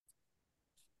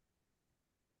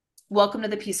Welcome to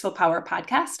the Peaceful Power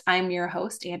Podcast. I'm your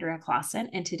host, Andrea Clausen,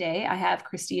 and today I have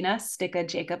Christina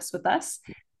Sticka-Jacobs with us.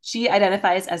 She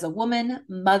identifies as a woman,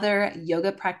 mother,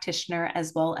 yoga practitioner,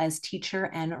 as well as teacher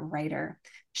and writer.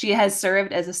 She has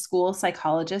served as a school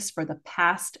psychologist for the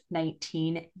past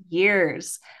 19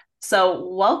 years. So,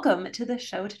 welcome to the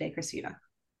show today, Christina.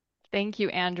 Thank you,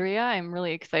 Andrea. I'm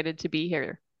really excited to be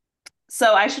here.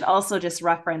 So, I should also just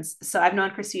reference I've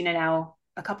known Christina now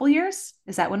a couple years.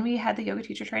 Is that when we had the yoga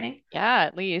teacher training? Yeah,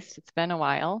 at least it's been a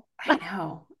while. I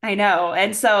know, I know.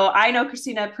 And so I know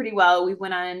Christina pretty well. We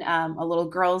went on a little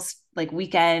girls like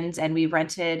weekend and we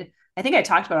rented, I think I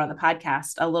talked about it on the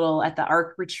podcast, a little at the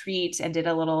Arc retreat and did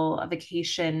a little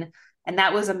vacation. And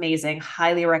that was amazing.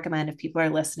 Highly recommend if people are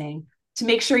listening to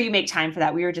make sure you make time for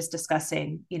that. We were just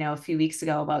discussing, a few weeks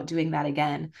ago about doing that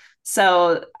again.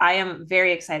 So I am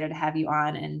very excited to have you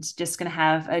on and just going to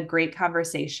have a great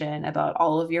conversation about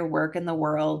all of your work in the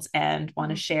world and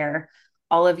want to Mhm. share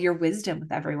all of your wisdom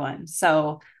with everyone.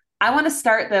 So I want to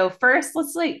start though. First,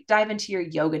 let's dive into your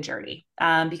yoga journey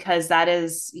because that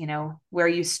is, where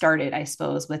you started, I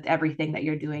suppose, with everything that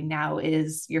you're doing now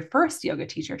is your first yoga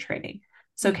teacher training.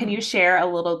 So can you Mhm. share a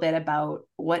little bit about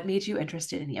what made you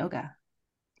interested in yoga?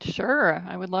 Sure,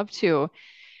 I would love to.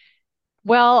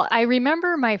 Well, I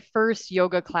remember my first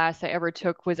yoga class I ever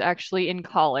took was actually in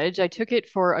college. I took it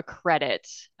for a credit.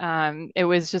 It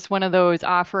was just one of those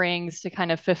offerings to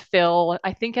kind of fulfill.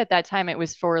 I think at that time it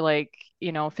was for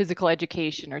physical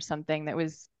education or something that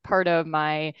was part of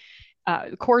my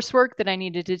coursework that I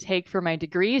needed to take for my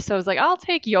degree. So I was like, I'll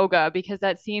take yoga because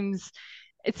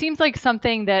it seems like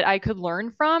something that I could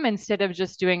learn from instead of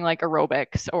just doing like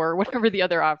aerobics or whatever the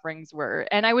other offerings were.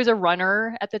 And I was a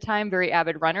runner at the time, very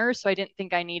avid runner. So I didn't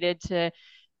think I needed to,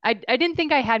 I didn't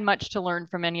think I had much to learn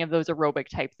from any of those aerobic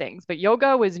type things, but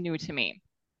yoga was new to me.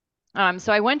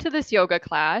 So I went to this yoga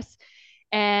class.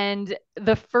 And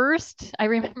I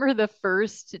remember the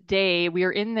first day we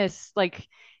were in this, like,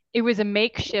 it was a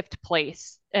makeshift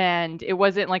place and it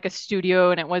wasn't like a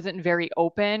studio and it wasn't very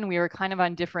open. We were kind of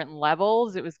on different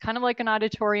levels. It was kind of like an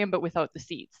auditorium, but without the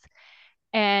seats.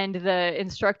 And the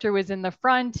instructor was in the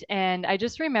front. And I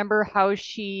just remember how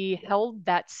she held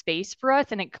that space for us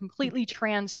and it completely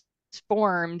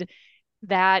transformed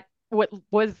that what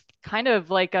was kind of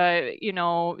like a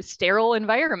sterile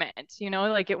environment,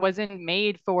 like it wasn't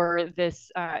made for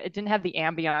this, it didn't have the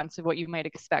ambiance of what you might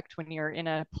expect when you're in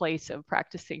a place of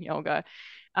practicing yoga,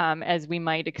 as we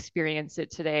might experience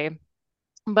it today.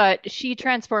 But she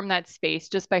transformed that space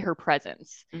just by her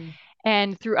presence. Mm.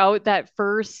 And throughout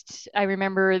I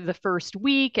remember the first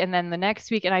week and then the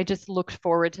next week, and I just looked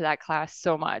forward to that class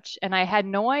so much. And I had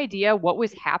no idea what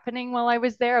was happening while I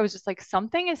was there. I was just like,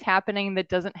 something is happening that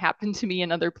doesn't happen to me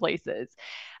in other places.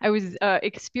 I was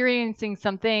experiencing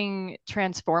something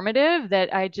transformative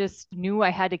that I just knew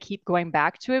I had to keep going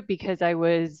back to it because I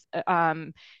was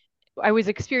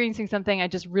experiencing something I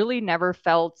just really never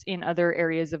felt in other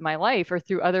areas of my life or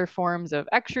through other forms of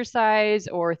exercise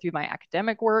or through my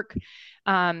academic work.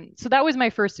 So that was my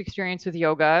first experience with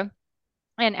yoga.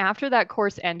 And after that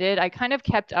course ended, I kind of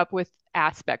kept up with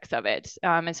aspects of it,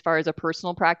 as far as a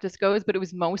personal practice goes, but it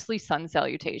was mostly sun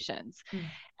salutations. Mm.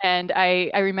 And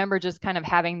I remember just kind of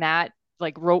having that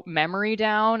like rote memory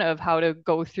down of how to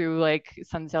go through like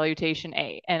sun salutation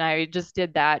A. And I just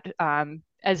did that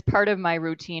as part of my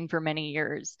routine for many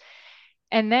years.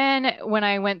 And then when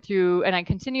I went through and I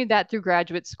continued that through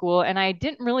graduate school, and I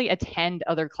didn't really attend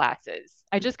other classes.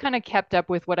 I just kind of kept up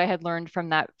with what I had learned from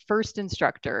that first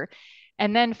instructor.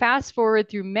 And then fast forward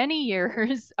through many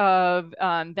years of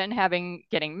then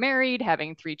getting married,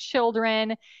 having three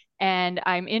children, and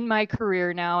I'm in my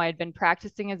career now. I'd been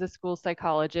practicing as a school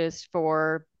psychologist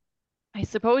for, I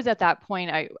suppose at that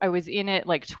point, I was in it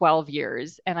like 12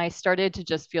 years, and I started to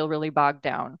just feel really bogged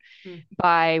down Mm.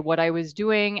 by what I was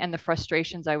doing and the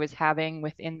frustrations I was having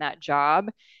within that job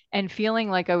and feeling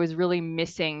like I was really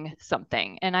missing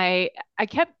something. And I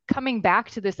kept coming back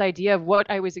to this idea of what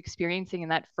I was experiencing in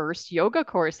that first yoga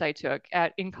course I took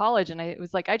in college. And I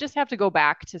was like, I just have to go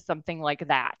back to something like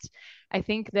that. I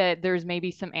think that there's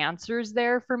maybe some answers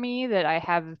there for me that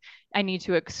I need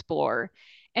to explore.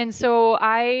 And so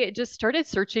I just started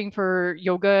searching for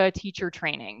yoga teacher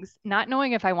trainings, not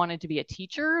knowing if I wanted to be a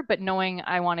teacher, but knowing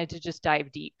I wanted to just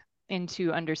dive deep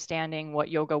into understanding what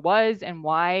yoga was and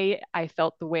why I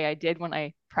felt the way I did when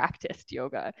I practiced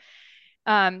yoga.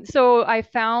 So I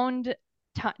found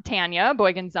Tanya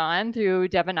Boyganzan through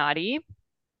Devanati,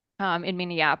 in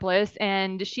Minneapolis,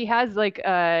 and she has like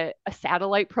a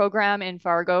satellite program in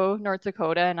Fargo, North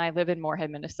Dakota, and I live in Moorhead,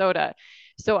 Minnesota.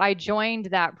 So I joined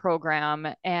that program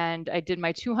and I did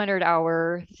my 200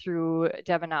 hour through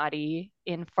Devenati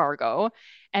in Fargo.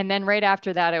 And then right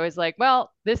after that, I was like,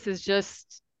 well, this is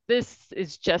just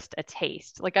a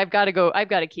taste. Like I've got to go, I've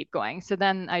got to keep going. So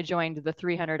then I joined the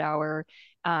 300 hour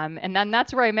and then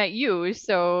that's where I met you.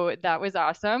 So that was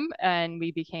awesome. And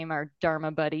we became our Dharma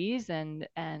buddies and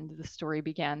the story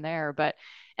began there. But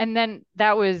and then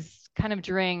that was kind of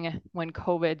during when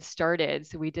COVID started.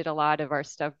 So we did a lot of our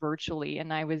stuff virtually.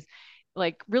 And I was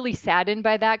like really saddened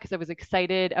by that because I was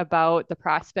excited about the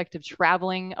prospect of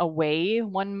traveling away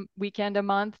one weekend a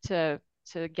month to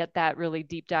get that really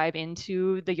deep dive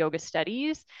into the yoga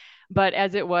studies. But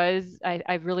as it was,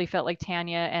 I really felt like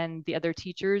Tanya and the other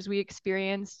teachers we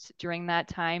experienced during that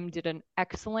time did an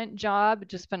excellent job,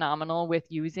 just phenomenal with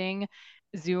using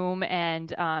Zoom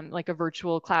and like a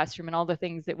virtual classroom and all the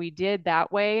things that we did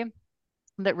that way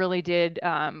that really did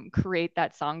create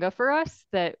that sangha for us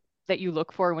that you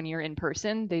look for when you're in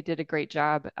person. They did a great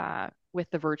job with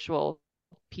the virtual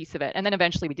piece of it. And then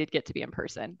eventually we did get to be in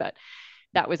person, but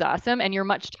that was awesome. And you're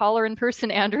much taller in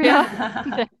person, Andrea,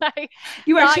 than I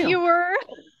You are thought too. you were.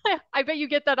 I bet you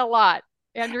get that a lot.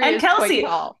 Andrea And is quite Kelsey,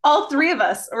 tall. all three of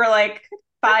us were like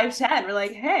 5'10". We're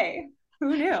like, hey,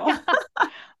 who knew? Yeah.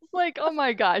 Like, oh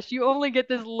my gosh, you only get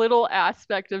this little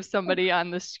aspect of somebody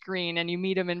on the screen and you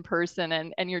meet them in person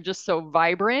and you're just so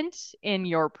vibrant in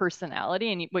your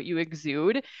personality and what you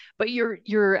exude. But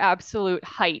your absolute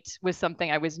height was something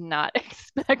I was not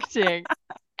expecting.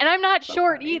 And I'm not So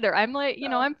short funny. either. I'm like,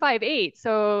 No. I'm 5'8".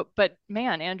 So, but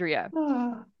man, Andrea.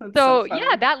 Oh, that's so So yeah,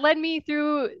 funny. that led me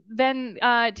through then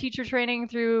teacher training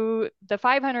through the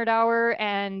 500 hour.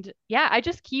 And yeah, I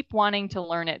just keep wanting to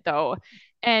learn it though.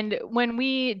 And when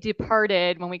we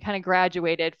departed, when we kind of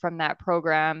graduated from that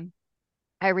program,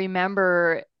 I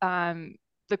remember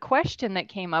the question that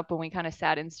came up when we kind of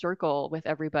sat in circle with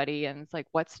everybody and it's like,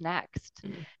 what's next?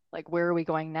 Mm. Like, where are we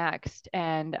going next?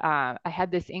 And I had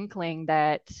this inkling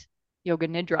that Yoga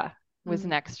Nidra was Mm.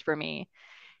 next for me.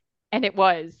 And it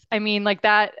was. I mean, like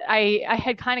that, I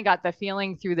had kind of got the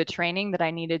feeling through the training that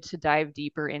I needed to dive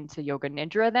deeper into Yoga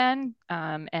Nidra then.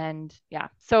 And yeah,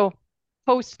 so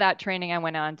post that training, I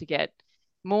went on to get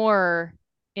more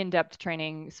in-depth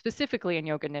training specifically in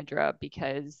Yoga Nidra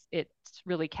because it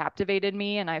really captivated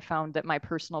me. And I found that my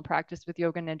personal practice with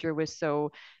Yoga Nidra was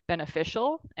so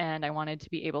beneficial. And I wanted to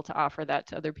be able to offer that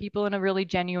to other people in a really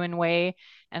genuine way.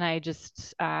 And I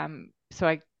just, so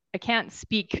I can't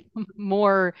speak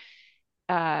more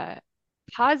uh,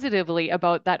 positively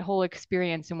about that whole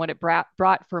experience and what it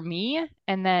brought for me.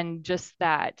 And then just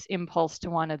that impulse to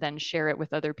want to then share it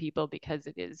with other people because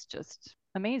it is just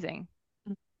amazing.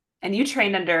 And you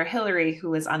trained under Hillary,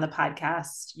 who was on the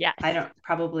podcast. I Yes. don't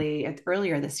probably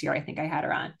earlier this year. I think I had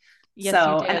her on. Yes, you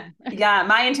So, and did. yeah,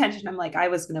 my intention, I'm like, I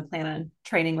was going to plan on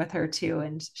training with her too.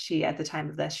 And she, at the time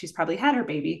of this, she's probably had her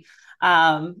baby.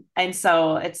 And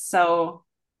so it's so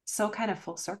kind of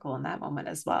full circle in that moment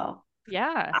as well.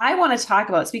 Yeah. I want to talk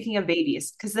about speaking of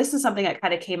babies, because this is something that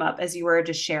kind of came up as you were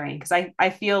just sharing. Because I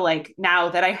feel like now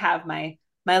that I have my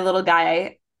little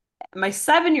guy, my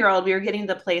 7-year old, we were getting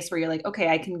to the place where you're like, okay,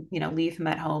 I can, leave him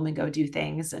at home and go do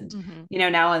things. And, Hmm.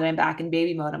 now that I'm back in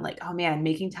baby mode, I'm like, oh man,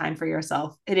 making time for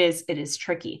yourself. It is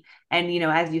tricky. And,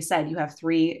 as you said, you have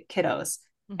 3 kiddos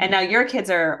and Hmm. now your kids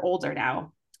are older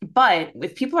now. But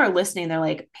if people are listening, they're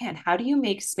like, man, how do you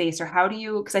make space or how do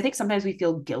you, because I think sometimes we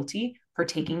feel guilty for Hmm.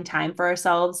 taking time for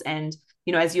ourselves. And,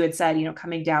 as you had said,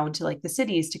 coming down to like the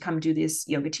cities to come do this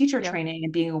yoga teacher Yep. training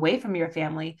and being away from your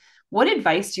family. What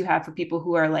advice do you have for people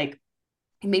who are like,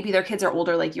 maybe their kids are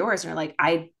older like yours and are like,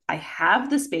 I have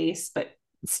the space but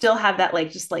still have that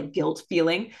like just like guilt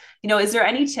feeling? Is there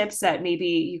any tips that maybe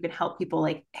you can help people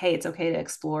like, hey, it's okay to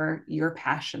explore your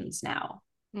passions now?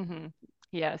 Hmm.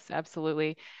 Yes,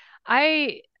 absolutely.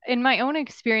 In my own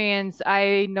experience,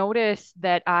 I noticed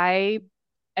that I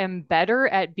am better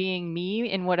at being me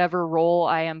in whatever role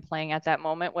I am playing at that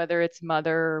moment, whether it's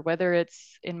mother, or whether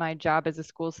it's in my job as a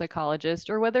school psychologist,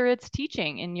 or whether it's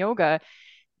teaching in yoga,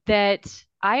 that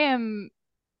I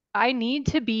need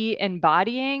to be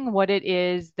embodying what it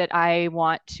is that I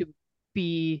want to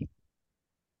be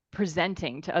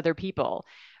presenting to other people,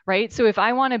 right? So if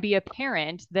I want to be a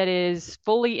parent that is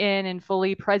fully in and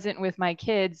fully present with my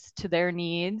kids to their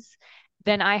needs,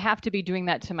 then I have to be doing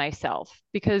that to myself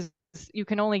because you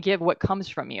can only give what comes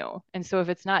from you. And so if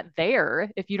it's not there,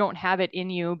 if you don't have it in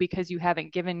you because you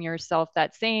haven't given yourself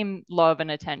that same love and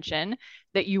attention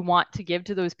that you want to give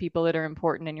to those people that are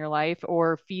important in your life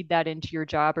or feed that into your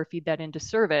job or feed that into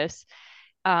service,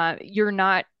 you're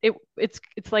not it's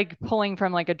like pulling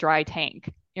from like a dry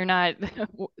tank. You're not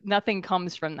nothing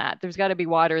comes from that. There's got to be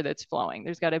water that's flowing.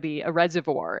 There's got to be a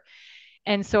reservoir.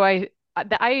 And so I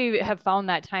have found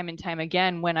that time and time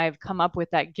again when I've come up with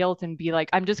that guilt and be like,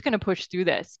 I'm just going to push through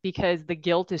this because the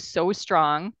guilt is so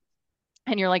strong.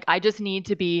 And you're like, I just need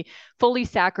to be fully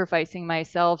sacrificing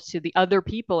myself to the other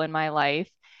people in my life.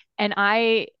 And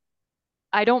I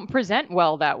don't present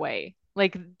well that way.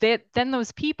 Like that, then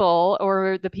those people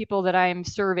or the people that I'm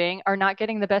serving are not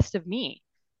getting the best of me.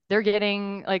 They're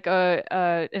getting like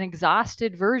a an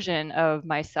exhausted version of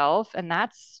myself, and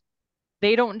that's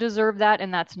they don't deserve that,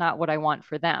 and that's not what I want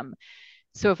for them.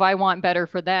 So if I want better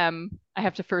for them, I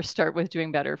have to first start with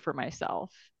doing better for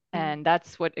myself. And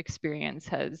that's what experience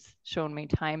has shown me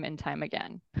time and time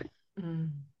again. Mm-hmm.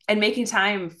 And making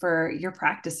time for your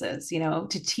practices, to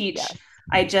teach. Yes.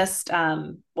 I just,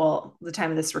 well, the time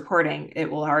of this recording,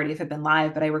 it will already have been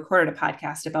live, but I recorded a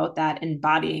podcast about that,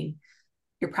 embodying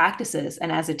your practices.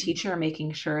 And as a teacher, Mm-hmm.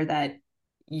 making sure that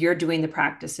you're doing the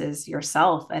practices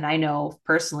yourself. And I know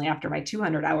personally, after my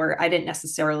 200 hour, I didn't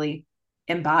necessarily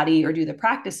embody or do the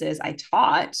practices. I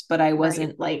taught, but Right.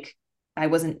 I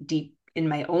wasn't deep in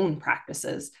my own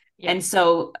practices. Yep. And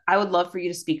so I would love for you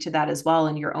to speak to that as well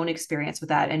and your own experience with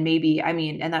that. And maybe, I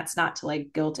mean, and that's not to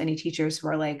like guilt any teachers who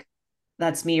are like,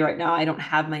 that's me right now. I don't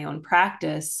have my own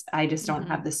practice. I just don't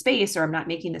Mm-hmm. have the space, or I'm not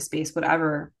making the space,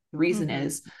 whatever the reason Mm-hmm.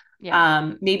 is.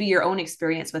 Yeah. Maybe your own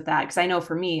experience with that. Cause I know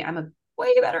for me, I'm a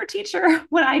way better teacher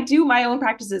when I do my own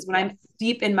practices, when Yes. I'm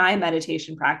deep in my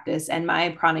meditation practice and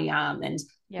my pranayam and,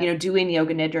 Yep. doing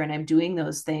yoga nidra, and I'm doing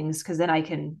those things. Cause then I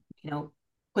can,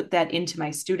 put that into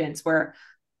my students, where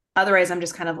otherwise I'm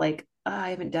just kind of like, oh,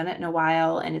 I haven't done it in a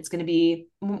while. And it's going to be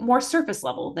more surface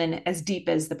level than as deep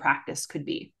as the practice could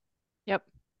be. Yep.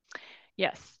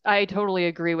 Yes, I totally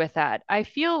agree with that. I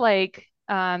feel like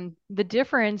the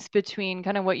difference between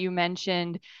kind of what you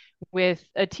mentioned with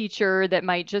a teacher that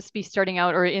might just be starting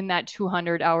out or in that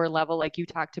 200-hour level, like you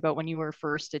talked about when you were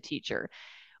first a teacher,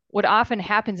 what often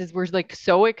happens is we're like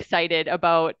so excited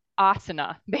about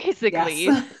asana, Yes. basically,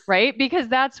 right? Because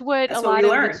that's what a That's what we lot of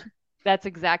learn. that's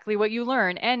exactly what you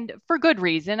learn. And for good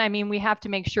reason. I mean, we have to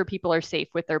make sure people are safe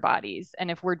with their bodies. And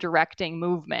if we're directing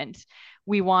movement,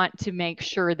 we want to make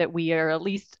sure that we are at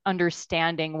least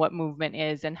understanding what movement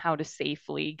is and how to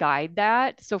safely guide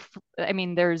that. So, I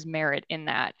mean, there's merit in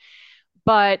that.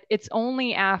 But it's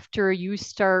only after you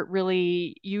start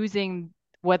really using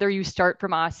whether you start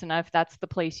from asana, if that's the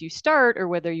place you start, or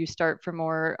whether you start from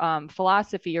more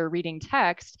philosophy or reading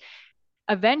text,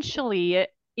 eventually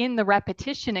in the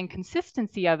repetition and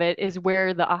consistency of it is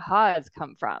where the ahas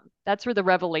come from. That's where the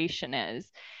revelation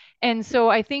is. And so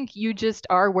I think you just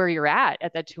are where you're at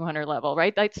that 200 level,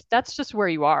 right? That's just where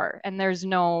you are. And there's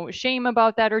no shame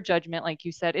about that or judgment, like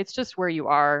you said. It's just where you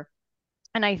are.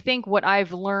 And I think what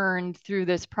I've learned through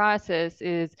this process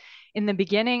is in the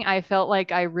beginning, I felt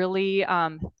like I really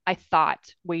I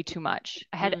thought way too much.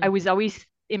 I Mm, was always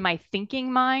in my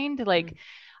thinking mind, mm, like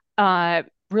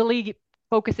really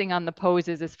focusing on the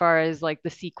poses as far as like the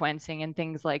sequencing and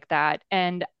things like that.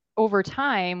 And over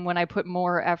time, when I put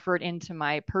more effort into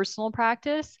my personal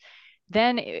practice,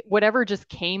 then whatever just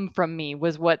came from me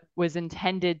was what was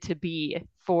intended to be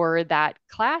for that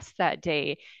class that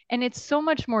day. And it's so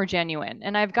much more genuine.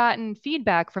 And I've gotten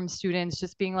feedback from students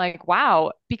just being like,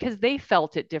 wow, because they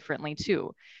felt it differently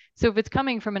too. So if it's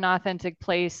coming from an authentic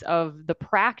place of the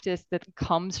practice that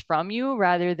comes from you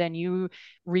rather than you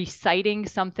reciting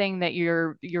something that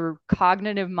your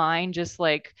cognitive mind just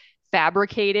like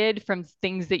fabricated from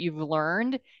things that you've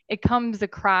learned, it comes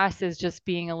across as just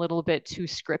being a little bit too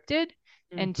scripted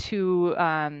mm, and too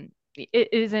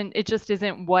it just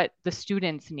isn't what the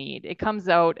students need. It comes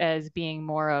out as being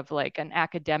more of like an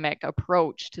academic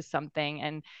approach to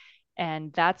something,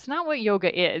 and that's not what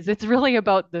yoga is. It's really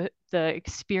about the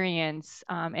experience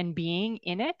and being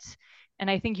in it.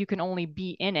 And I think you can only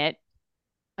be in it,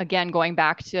 again, going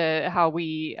back to how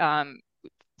we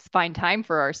find time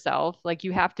for ourselves. Like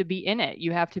you have to be in it.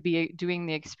 You have to be doing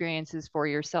the experiences for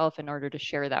yourself in order to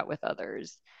share that with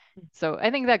others. So I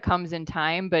think that comes in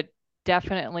time, but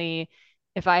definitely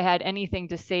if I had anything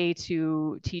to say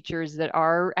to teachers that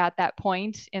are at that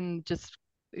point in just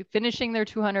finishing their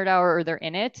 200-hour or they're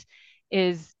in it,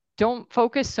 is don't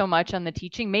focus so much on the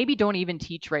teaching. Maybe don't even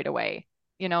teach right away.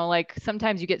 Like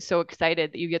sometimes you get so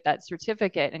excited that you get that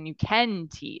certificate and you can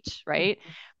teach, right?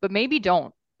 mm. But maybe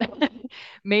don't.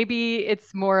 Maybe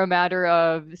it's more a matter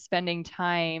of spending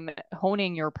time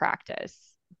honing your practice,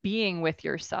 being with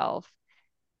yourself,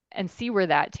 and see where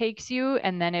that takes you.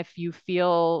 And then if you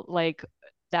feel like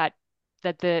that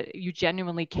you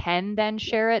genuinely can then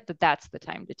share it, that's the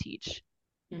time to teach.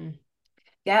 Mm.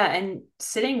 Yeah, and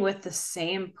sitting with the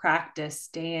same practice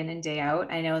day in and day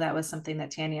out. I know that was something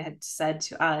that Tanya had said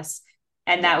to us.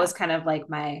 And that Yeah. was kind of like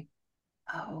my,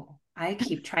 oh, I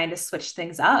keep trying to switch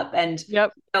things up. And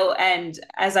Yep. and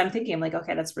as I'm thinking, I'm like,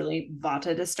 okay, that's really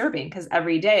vata disturbing because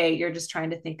every day you're just trying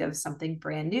to think of something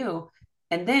brand new.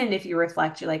 And then if you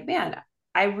reflect, you're like, man,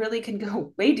 I really can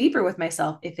go way deeper with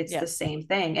myself if it's Yeah. the same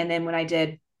thing. And then when I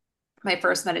did my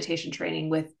first meditation training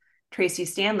with Tracy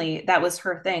Stanley, that was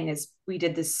her thing is we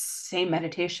did this same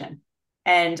meditation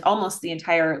and almost the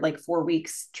entire like 4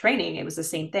 weeks training, it was the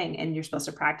same thing. And you're supposed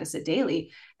to practice it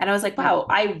daily. And I was like, Yep. wow,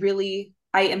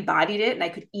 I embodied it and I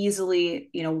could easily,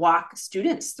 walk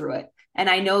students through it. And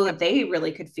I know Yep. that they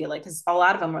really could feel it because a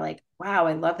lot of them were like, wow,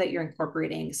 I love that you're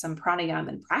incorporating some pranayama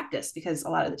in practice because a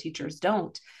lot of the teachers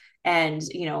don't. And,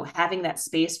 having that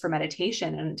space for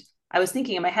meditation. And I was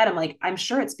thinking in my head, I'm like, I'm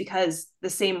sure it's because the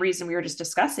same reason we were just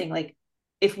discussing, like,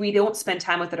 if we don't spend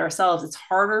time with it ourselves, it's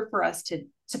harder for us to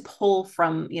pull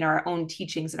from, our own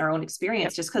teachings and our own Yep.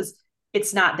 experience just because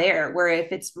it's not there. Where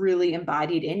if it's really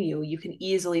embodied in you, you can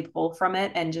easily pull from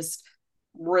it and just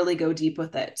really go deep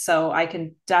with it. So I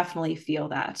can definitely feel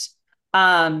that.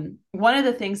 One of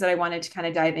the things that I wanted to kind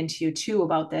of dive into too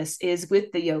about this is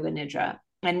with the yoga nidra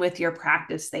and with your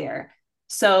practice there.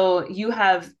 So you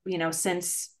have,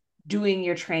 since doing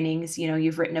your trainings,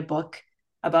 you've written a book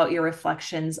about your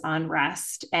reflections on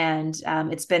rest. And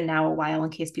it's been now a while in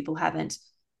case people haven't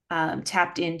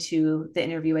tapped into the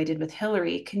interview I did with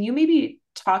Hillary. Can you maybe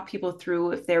talk people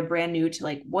through if they're brand new to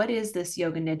like, what is this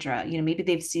yoga nidra? Maybe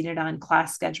they've seen it on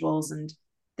class schedules and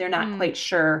they're not Mm. quite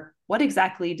sure what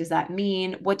exactly does that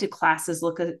mean? What do classes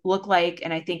look like?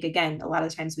 And I think again, a lot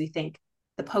of times we think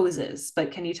the poses,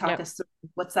 but can you talk Yep. us through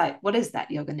what's that? What is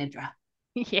that yoga nidra?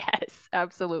 Yes,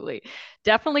 absolutely.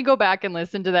 Definitely go back and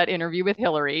listen to that interview with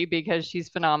Hillary because she's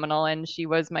phenomenal and she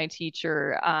was my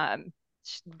teacher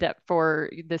that for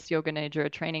this yoga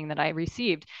nidra training that I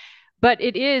received. But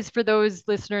it is for those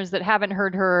listeners that haven't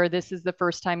heard her, this is the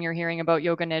first time you're hearing about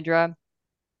yoga nidra.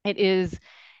 It is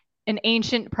an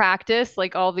ancient practice,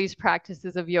 like all these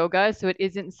practices of yoga. So it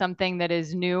isn't something that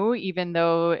is new, even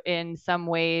though in some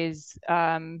ways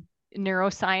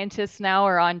neuroscientists now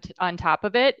are on top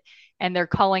of it and they're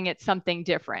calling it something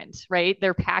different, right?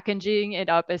 They're packaging it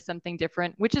up as something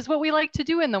different, which is what we like to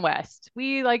do in the West.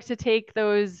 We like to take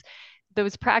those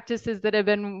practices that have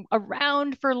been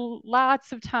around for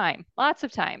lots of time,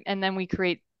 and then we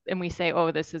create and we say,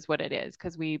 oh, this is what it is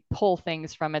because we pull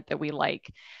things from it that we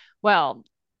like. Well,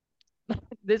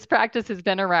 this practice has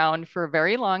been around for a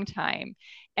very long time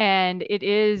and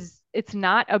it's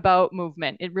not about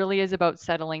movement. It really is about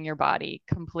settling your body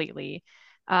completely.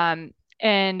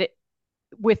 And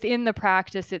within the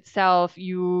practice itself,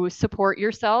 you support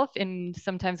yourself in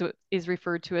sometimes what is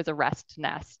referred to as a rest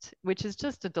nest, which is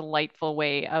just a delightful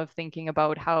way of thinking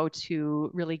about how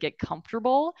to really get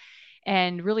comfortable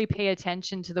and really pay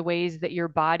attention to the ways that your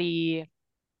body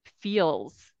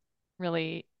feels,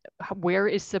 really where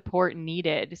is support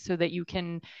needed so that you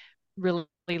can really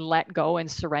let go and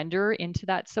surrender into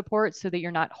that support so that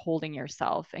you're not holding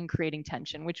yourself and creating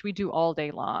tension, which we do all day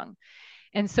long.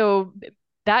 And so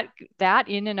that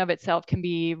in and of itself can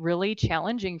be really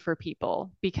challenging for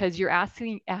people because you're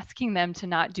asking them to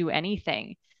not do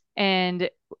anything. And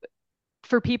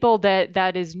for people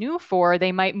that is new for,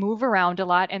 they might move around a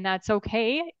lot, and that's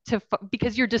okay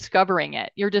because you're discovering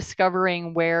it. You're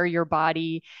discovering where your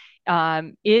body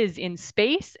is in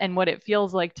space and what it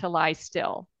feels like to lie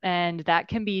still. And that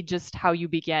can be just how you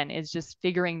begin, is just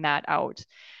figuring that out.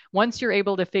 Once you're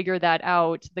able to figure that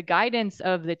out, the guidance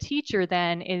of the teacher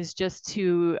then is just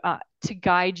to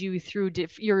guide you through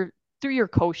your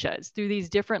koshas, through these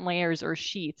different layers or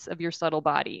sheets of your subtle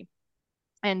body.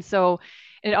 And so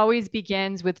it always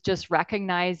begins with just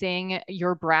recognizing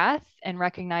your breath and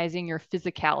recognizing your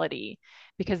physicality,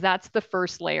 because that's the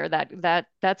first layer,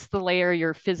 that's the layer,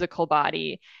 your physical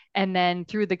body. And then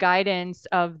through the guidance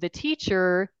of the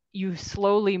teacher, you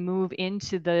slowly move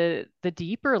into the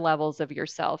deeper levels of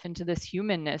yourself, into this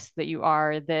humanness that you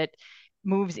are, that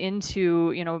moves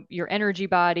into, your energy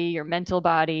body, your mental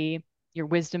body, your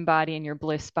wisdom body, and your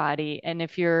bliss body. And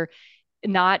if you're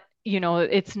not,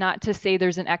 it's not to say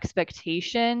there's an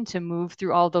expectation to move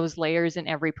through all those layers in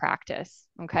every practice.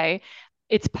 Okay.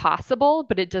 It's possible,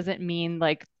 but it doesn't mean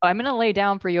like I'm going to lay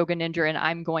down for yoga nidra and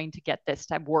I'm going to get this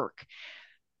type of work.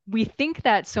 We think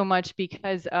that so much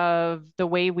because of the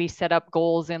way we set up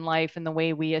goals in life and the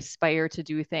way we aspire to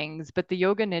do things. But the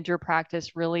yoga nidra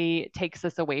practice really takes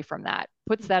us away from that,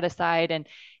 puts that aside,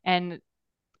 and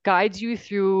guides you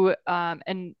through a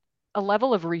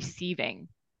level of receiving.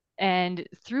 And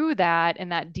through that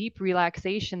and that deep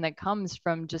relaxation that comes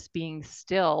from just being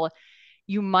still,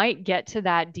 you might get to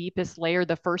that deepest layer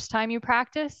the first time you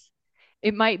practice.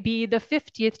 It might be the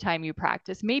 50th time you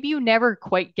practice. Maybe you never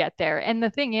quite get there. And the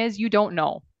thing is, you don't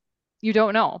know. You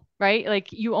don't know, right?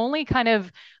 Like you only kind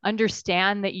of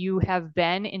understand that you have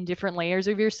been in different layers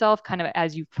of yourself kind of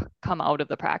as you come out of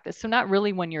the practice. So not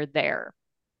really when you're there.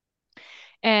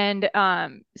 And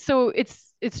so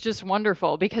it's just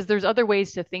wonderful because there's other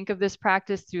ways to think of this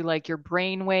practice through like your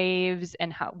brain waves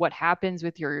and how what happens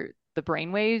with your the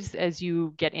brain waves as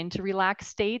you get into relaxed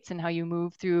states and how you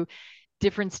move through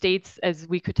different states, as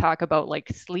we could talk about like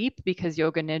sleep, because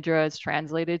yoga nidra is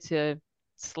translated to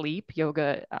sleep,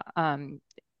 yoga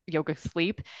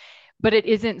sleep, but it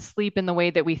isn't sleep in the way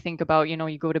that we think about,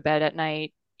 you go to bed at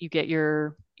night, you get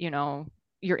your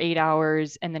 8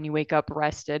 hours, and then you wake up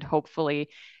rested, hopefully.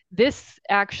 This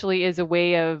actually is a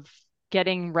way of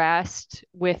getting rest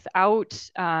without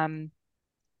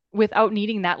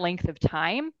needing that length of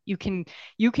time. You can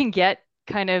get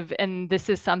kind of, and this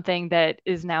is something that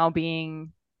is now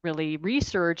being really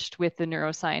researched with the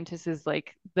neuroscientists, is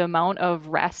like the amount of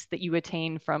rest that you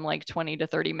attain from like 20 to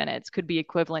 30 minutes could be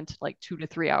equivalent to like 2 to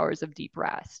 3 hours of deep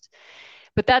rest.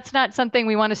 But that's not something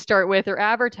we want to start with or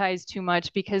advertise too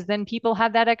much, because then people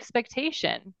have that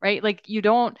expectation, right? Like you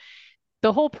don't,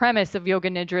 the whole premise of yoga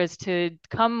nidra is to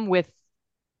come with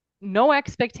no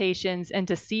expectations and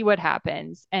to see what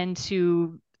happens and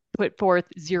to put forth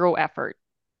zero effort.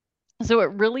 So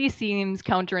it really seems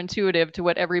counterintuitive to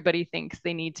what everybody thinks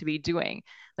they need to be doing.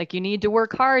 Like you need to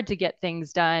work hard to get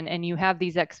things done and you have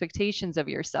these expectations of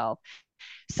yourself.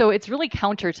 So it's really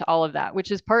counter to all of that, which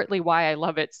is partly why I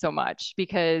love it so much,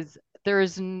 because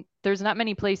there's not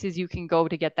many places you can go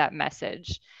to get that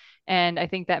message. And I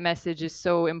think that message is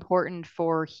so important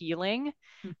for healing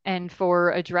and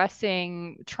for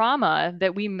addressing trauma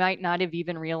that we might not have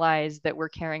even realized that we're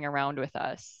carrying around with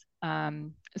us.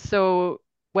 So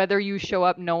whether you show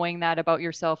up knowing that about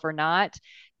yourself or not,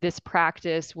 this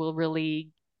practice will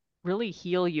really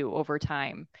heal you over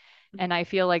time. And I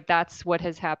feel like that's what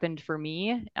has happened for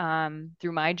me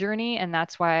through my journey. And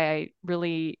that's why I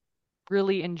really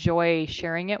enjoy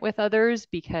sharing it with others,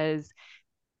 because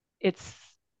it's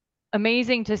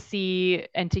amazing to see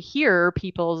and to hear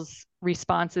people's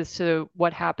responses to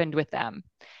what happened with them.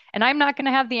 And I'm not going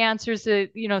to have the answers to,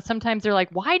 sometimes they're like,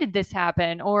 why did this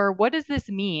happen? Or what does this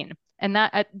mean? And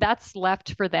that's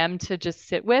left for them to just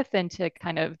sit with and to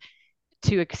kind of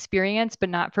to experience, but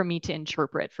not for me to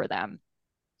interpret for them.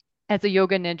 As a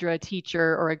yoga nidra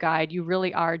teacher or a guide, you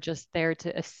really are just there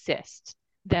to assist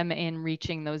them in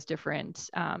reaching those different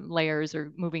layers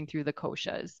or moving through the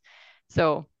koshas.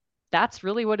 So that's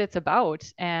really what it's about.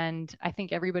 And I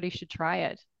think everybody should try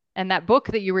it. And that book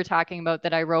that you were talking about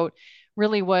that I wrote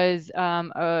really was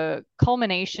a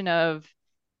culmination of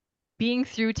being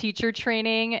through teacher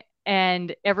training.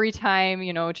 And every time,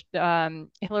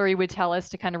 Hillary would tell us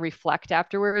to kind of reflect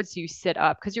afterwards. You sit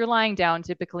up because you're lying down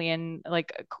typically in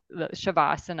like the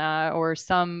shavasana or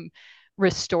some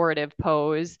restorative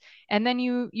pose. And then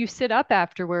you sit up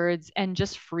afterwards and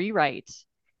just free write.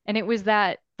 And it was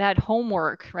that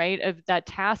homework, right? Of that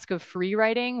task of free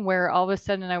writing where all of a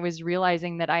sudden I was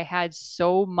realizing that I had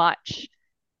so much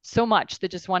that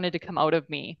just wanted to come out of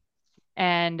me.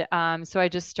 And so I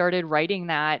just started writing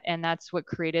that, and that's what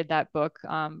created that book,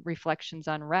 Reflections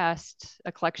on Rest,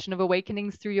 a collection of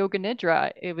awakenings through Yoga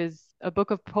Nidra. It was a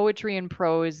book of poetry and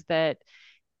prose that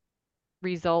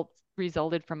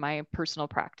resulted from my personal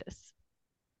practice.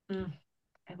 Mm,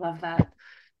 I love that.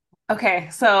 Okay,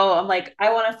 so I'm like,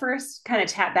 I want to first kind of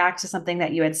tap back to something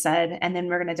that you had said, and then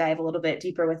we're going to dive a little bit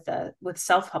deeper with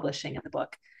self-publishing in the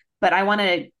book. But I want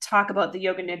to talk about the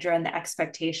yoga nidra and the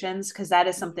expectations, because that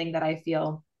is something that I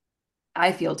feel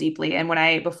deeply.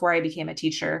 And before I became a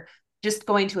teacher, just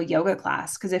going to a yoga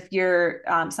class, because if you're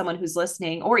someone who's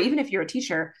listening, or even if you're a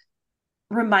teacher,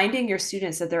 reminding your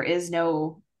students that there is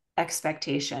no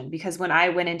expectation. Because when I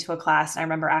went into a class, I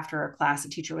remember after a class, the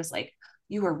teacher was like,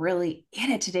 "You were really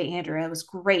in it today, Andrea. It was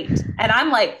great." And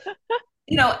I'm like,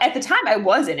 at the time I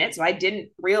was in it, so I didn't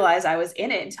realize I was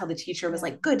in it until the teacher was Yeah.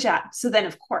 like, "Good job." So then,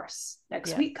 of course, next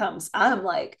Yes. week comes, I'm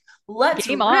like, let's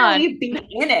Game on. really be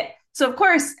in it. So, of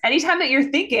course, anytime that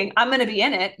you're thinking, I'm going to be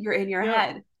in it, you're in your Yep.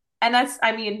 head. And that's,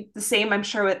 I mean, the same, I'm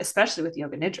sure, especially with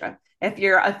yoga nidra. If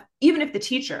even if the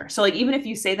teacher, so like, even if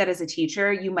you say that as a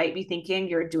teacher, you might be thinking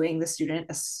you're doing the student,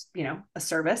 a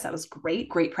service. That was great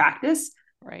practice.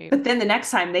 Right. But then the next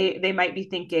time they might be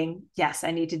thinking, yes, I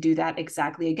need to do that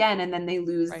exactly again. And then they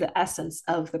lose Right. the essence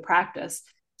of the practice.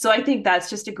 So I think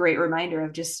that's just a great reminder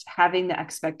of just having the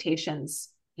expectations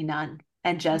be none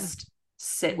and Mm. just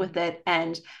sit with Mm. it.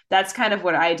 And that's kind of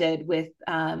what I did with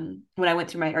when I went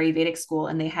through my Ayurvedic school,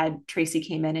 and they had Tracy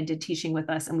came in and did teaching with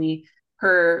us, and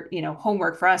her,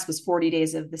 homework for us was 40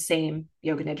 days of the same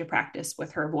yoga nidra practice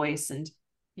with her voice. And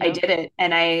I Yep. did it.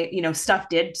 And I, stuff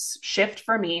did shift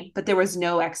for me, but there was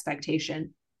no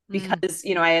expectation Mm. because,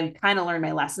 I had kind of learned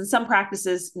my lesson. Some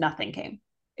practices, nothing came,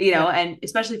 Yep. and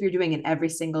especially if you're doing it every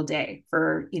single day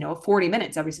for, 40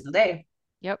 minutes every single day,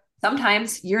 Yep.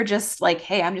 sometimes you're just like,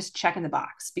 hey, I'm just checking the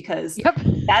box because Yep.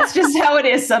 that's just how it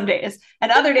is some days.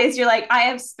 And other days you're like, I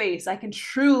have space. I can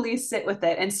truly sit with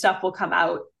it and stuff will come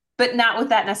out, but not with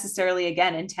that necessarily,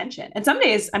 again, intention. And some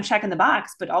days I'm checking the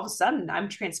box, but all of a sudden I'm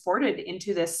transported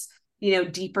into this,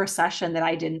 deeper session that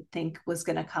I didn't think was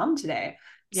going to come today.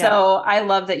 Yeah. So I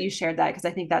love that you shared that because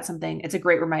I think that's something, it's a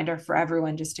great reminder for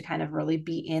everyone just to kind of really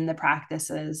be in the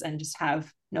practices and just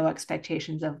have no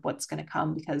expectations of what's going to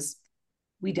come because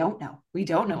we don't know. We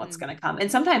don't know what's Hmm. going to come.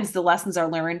 And sometimes the lessons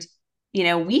are learned,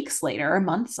 weeks later or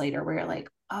months later, where you're like,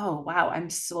 oh, wow, I'm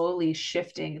slowly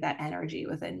shifting that energy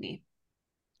within me.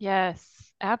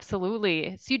 Yes,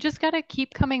 absolutely. So you just got to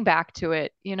keep coming back to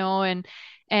it,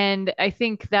 and I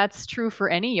think that's true for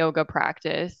any yoga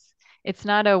practice. It's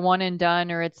not a one and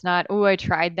done, or it's not, oh, I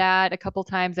tried that a couple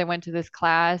times. I went to this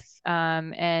class,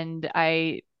 and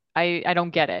I don't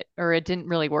get it, or it didn't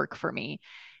really work for me.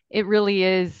 It really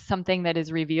is something that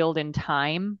is revealed in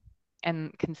time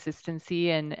and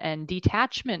consistency and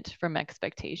detachment from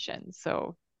expectations.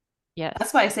 So, yes.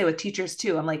 That's why I say with teachers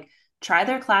too, I'm like, try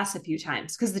their class a few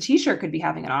times because the teacher could be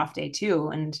having an off day too.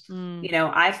 And,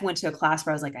 Mm, I've went to a class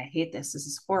where I was like, I hate this. This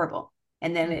is horrible.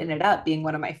 And then it mhm, ended up being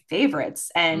one of my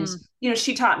favorites. And, mm,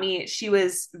 she taught me, she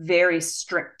was very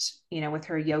strict, with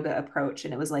her yoga approach.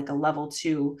 And it was like a level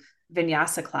 2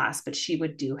 vinyasa class, but she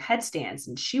would do headstands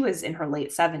and she was in her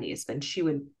late 70s, but she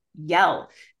would yell.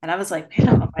 And I was like, man,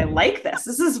 I don't know if I like this.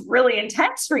 This is really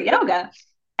intense for yoga.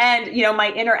 And,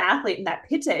 my inner athlete and that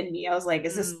pitta in me, I was like,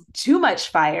 is this mm. too much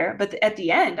fire? But at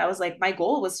the end, I was like, my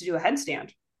goal was to do a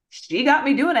headstand. She got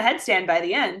me doing a headstand by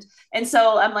the end. And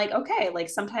so I'm like, okay, like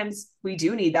sometimes we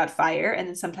do need that fire. And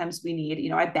then sometimes we need,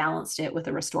 I balanced it with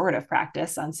a restorative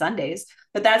practice on Sundays.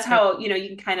 But that's Yep. how, you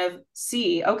can kind of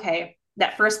see, okay,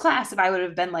 that first class, if I would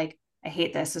have been like, I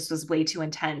hate this, this was way too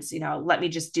intense, let me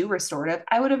just do restorative,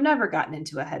 I would have never gotten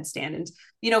into a headstand.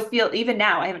 And, feel even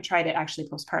now, I haven't tried it actually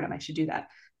postpartum. I should do that.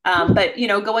 But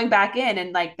going back in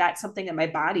and like that's something that my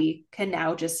body can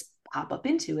now just pop up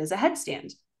into as a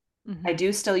headstand. I Hmm.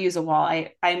 do still use a wall.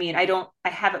 I mean, I don't, I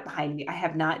have it behind me. I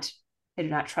do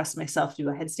not trust myself to do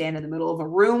a headstand in the middle of a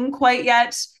room quite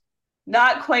yet.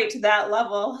 Not quite to that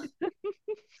level.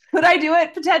 Could I do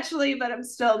it potentially, but I'm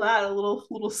still not a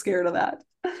little scared of that.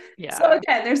 So Yeah.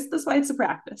 again, there's this why it's a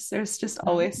practice. There's just Hmm.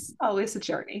 always a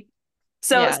journey.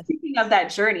 So Yes. speaking of that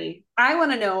journey, I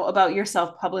want to know about your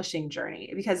self-publishing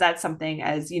journey because that's something,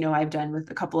 as you know, I've done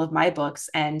with a couple of my books.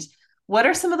 And what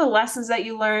are some of the lessons that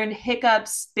you learned,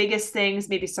 hiccups, biggest things,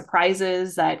 maybe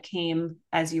surprises that came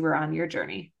as you were on your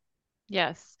journey?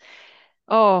 Yes.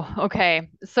 Oh, okay.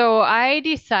 So I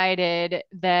decided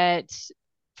that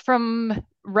from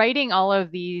writing all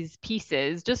of these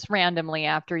pieces just randomly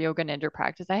after yoga nidra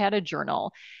practice, I had a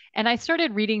journal and I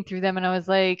started reading through them and I was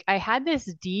like, I had this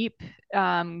deep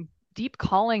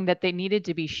calling that they needed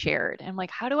to be shared. And I'm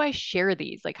like, how do I share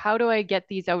these? Like, how do I get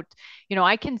these out?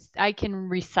 I can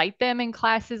recite them in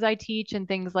classes I teach and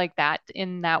things like that.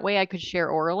 In that way, I could share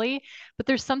orally. But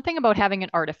there's something about having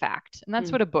an artifact, and that's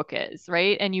Mm. what a book is,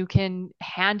 right? And you can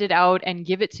hand it out and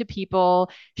give it to people,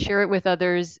 share it with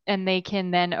others, and they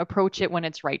can then approach it when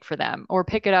it's right for them, or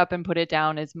pick it up and put it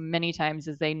down as many times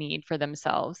as they need for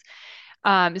themselves.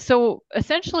 So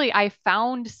essentially, I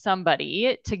found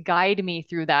somebody to guide me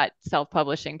through that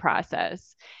self-publishing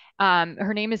process.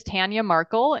 Her name is Tanya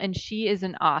Markle, and she is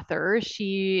an author.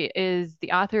 She is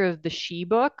the author of the She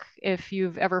Book, if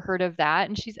you've ever heard of that.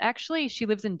 And she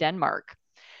lives in Denmark.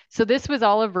 So this was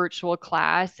all a virtual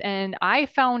class, and I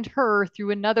found her through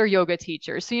another yoga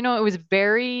teacher. So, it was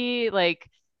very like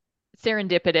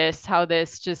serendipitous how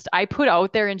this just I put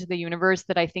out there into the universe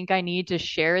that I think I need to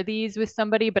share these with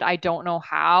somebody, but I don't know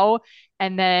how.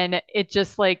 And then it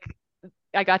just like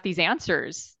I got these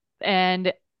answers.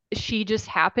 And she just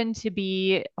happened to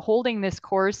be holding this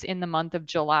course in the month of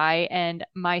July. And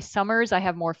my summers, I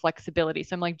have more flexibility.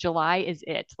 So I'm like, July is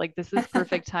it. Like, this is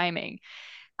perfect timing.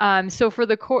 So for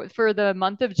the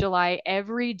month of July,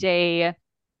 every day,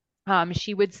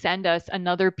 she would send us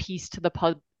another piece to the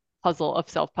puzzle of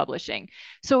self-publishing.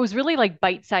 So it was really like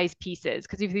bite-sized pieces.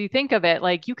 Because if you think of it,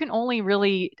 like you can only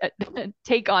really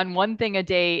take on one thing a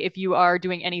day if you are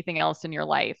doing anything else in your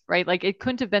life, right? Like it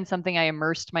couldn't have been something I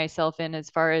immersed myself in as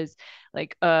far as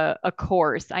like a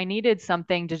course. I needed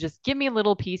something to just give me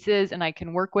little pieces and I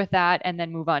can work with that and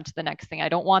then move on to the next thing. I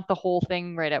don't want the whole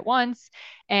thing right at once.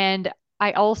 And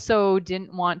I also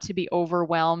didn't want to be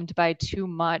overwhelmed by too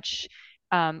much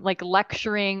like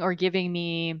lecturing or giving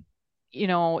me,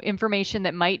 information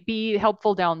that might be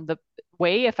helpful down the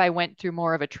way if I went through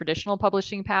more of a traditional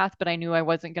publishing path, but I knew I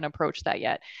wasn't going to approach that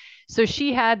yet. So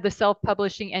she had the self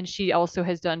publishing and she also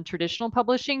has done traditional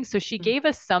publishing. So she gave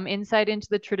us some insight into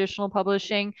the traditional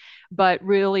publishing, but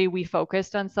really we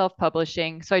focused on self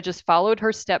publishing. So I just followed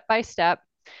her step by step.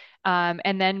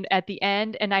 And then at the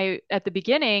end, and at the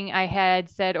beginning, I had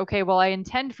said, okay, well, I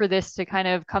intend for this to kind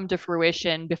of come to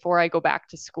fruition before I go back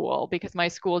to school because my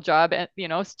school job,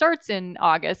 starts in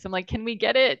August. I'm like, can we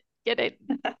get it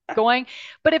going?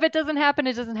 But if it doesn't happen,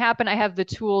 it doesn't happen. I have the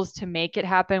tools to make it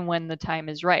happen when the time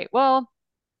is right. Well,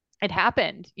 it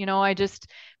happened. I just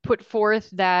put forth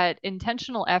that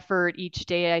intentional effort each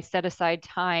day. I set aside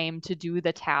time to do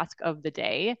the task of the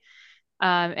day.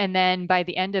 And then by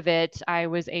the end of it, I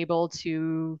was able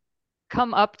to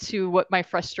come up to what my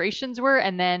frustrations were.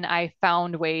 And then I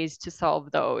found ways to solve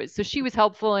those. So she was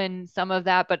helpful in some of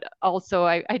that, but also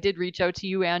I did reach out to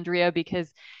you, Andrea,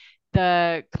 because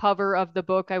the cover of the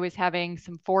book I was having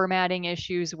some formatting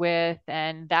issues with,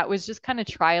 and that was just kind of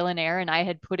trial and error. And I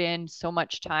had put in so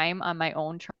much time on my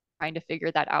own trying to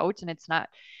figure that out, and it's not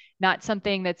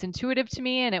something that's intuitive to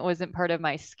me, and it wasn't part of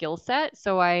my skill set.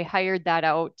 So I hired that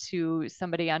out to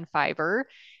somebody on Fiverr.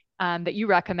 That you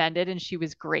recommended, and she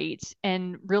was great.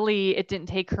 And really, it didn't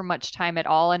take her much time at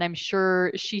all. And I'm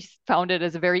sure she found it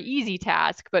as a very easy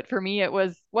task, but for me, it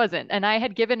wasn't. And I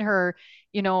had given her,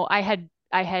 I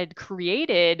had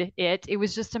created it. It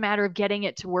was just a matter of getting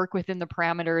it to work within the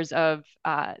parameters of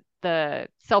the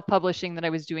self-publishing that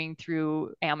I was doing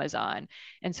through Amazon.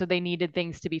 And so they needed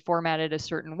things to be formatted a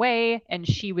certain way. And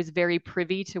she was very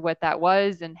privy to what that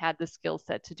was and had the skill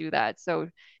set to do that. So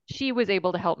she was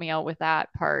able to help me out with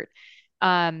that part.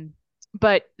 Um,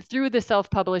 but through the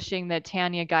self-publishing that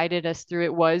Tanya guided us through,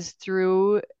 it was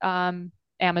through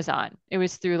Amazon. It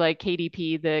was through like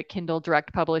KDP, the Kindle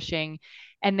Direct Publishing,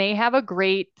 and they have a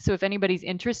great. So if anybody's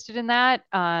interested in that,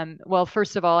 well,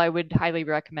 first of all, I would highly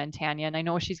recommend Tanya, and I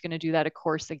know she's going to do that a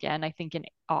course again, I think in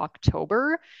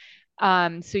October.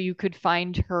 So you could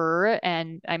find her,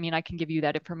 and I mean, I can give you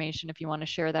that information if you want to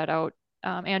share that out,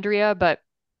 Andrea. But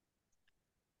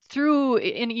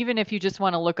and even if you just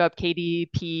want to look up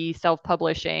KDP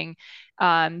self-publishing,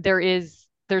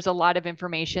 there's a lot of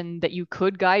information that you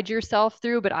could guide yourself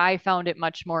through, but I found it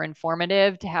much more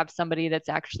informative to have somebody that's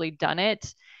actually done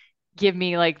it give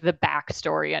me like the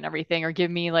backstory and everything, or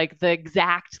give me like the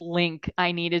exact link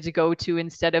I needed to go to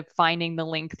instead of finding the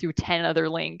link through 10 other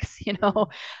links, you know?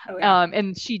 Oh yeah.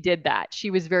 And she did that.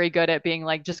 She was very good at being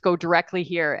like, just go directly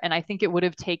here. And I think it would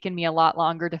have taken me a lot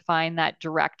longer to find that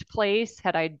direct place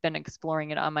had I been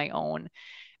exploring it on my own.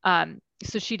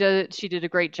 So she did a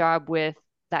great job with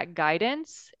that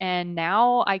guidance. And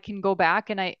now I can go back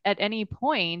and at any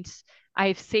point,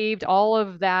 I've saved all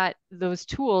of those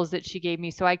tools that she gave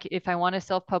me. So if I want to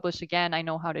self-publish again, I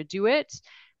know how to do it.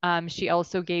 She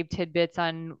also gave tidbits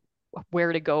on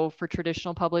where to go for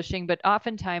traditional publishing. But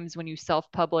oftentimes when you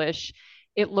self-publish,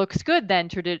 it looks good then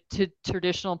to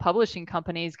traditional publishing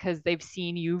companies because they've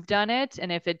seen you've done it.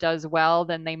 And if it does well,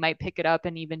 then they might pick it up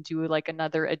and even do like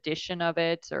another edition of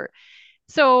it. Or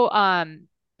so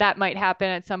that might happen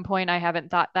at some point. I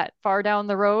haven't thought that far down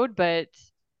the road, but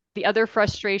the other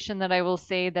frustration that I will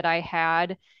say that I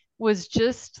had was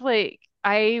just like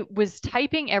I was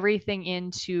typing everything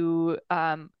into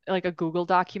like a Google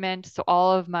document. So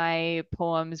all of my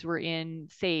poems were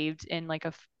saved in like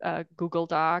a Google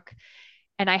Doc.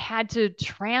 And I had to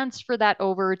transfer that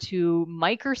over to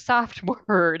Microsoft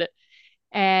Word.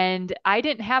 And I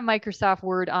didn't have Microsoft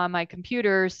Word on my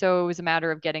computer. So it was a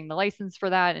matter of getting the license for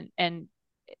that. And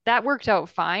that worked out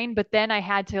fine. But then I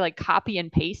had to like copy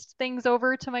and paste things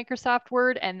over to Microsoft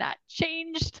Word, and that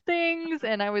changed things.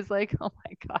 And I was like, oh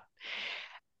my God.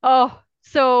 Oh,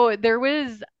 so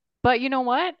but you know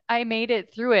what? I made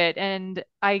it through it. And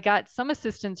I got some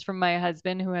assistance from my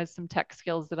husband who has some tech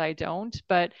skills that I don't.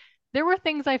 But there were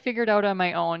things I figured out on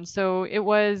my own. So it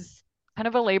was kind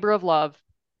of a labor of love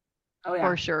Oh for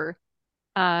yeah. sure.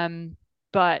 Um,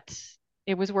 but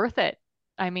it was worth it.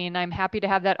 I mean, I'm happy to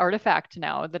have that artifact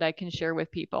now that I can share with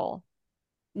people.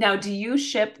 Now, do you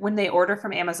ship when they order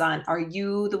from Amazon? Are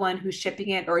you the one who's shipping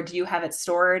it, or do you have it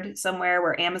stored somewhere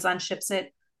where Amazon ships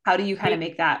it? How do you kind of They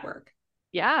make that work?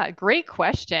 Yeah, great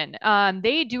question.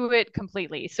 They do it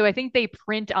completely. So I think they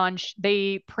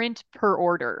print per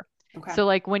order. Okay. So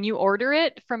like when you order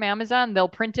it from Amazon, they'll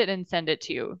print it and send it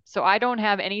to you. So I don't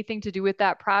have anything to do with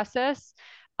that process.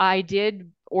 I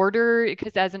did order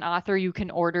because as an author, you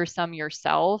can order some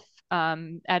yourself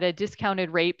at a discounted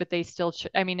rate, but they still,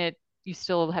 I mean, you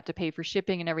still have to pay for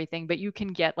shipping and everything, but you can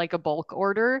get like a bulk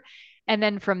order. And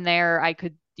then from there, I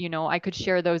could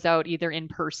share those out either in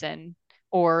person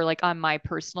or like on my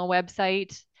personal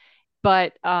website.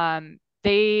 But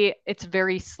it's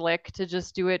very slick to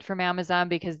just do it from Amazon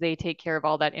because they take care of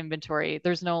all that inventory.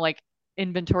 There's no like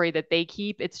inventory that they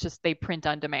keep. It's just they print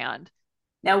on demand.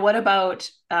 Now, what about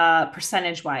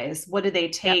percentage wise? What do they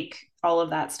Yeah. take all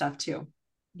of that stuff to?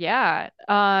 Yeah.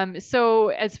 So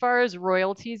as far as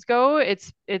royalties go,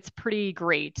 it's pretty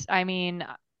great. I mean,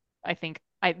 I think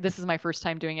this is my first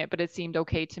time doing it, but it seemed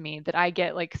okay to me that I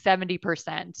get like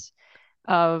 70%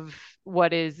 of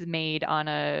what is made on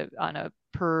a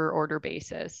per order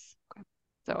basis. Okay.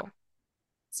 So,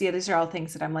 So yeah, these are all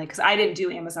things that I'm like, because I didn't do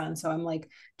Amazon. So I'm like,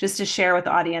 just to share with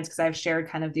the audience, because I've shared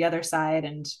kind of the other side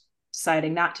and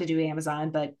deciding not to do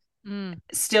Amazon, but mm,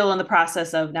 still in the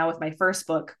process of now with my first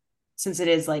book, since it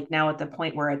is like now at the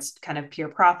point where it's kind of pure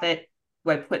profit,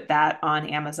 do I put that on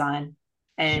Amazon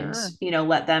and, sure.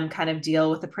 let them kind of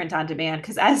deal with the print on demand?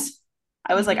 Because as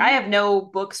I was like, I Hmm. have no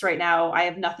books right now. I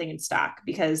have nothing in stock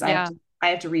because Yeah. I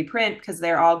have to reprint because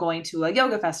they're all going to a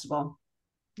yoga festival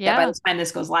that by Yeah. the time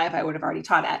this goes live, I would have already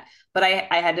taught at. But I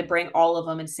had to bring all of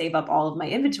them and save up all of my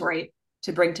inventory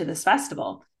to bring to this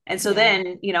festival. And so Yeah.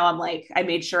 then, I'm like, I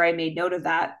made sure I made note of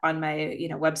that on my,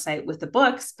 website with the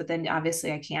books. But then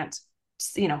obviously I can't,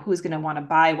 who's going to want to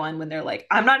buy one when they're like,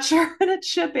 I'm not sure when it's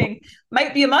shipping.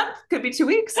 Might be a month, could be 2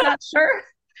 weeks, not sure.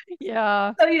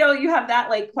 Yeah. So, you have that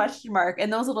like question mark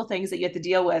and those little things that you have to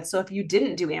deal with. So if you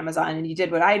didn't do Amazon and you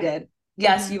did what I did,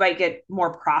 yes, Hmm. you might get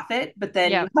more profit, but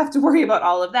then Yeah. you have to worry about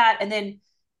all of that. And then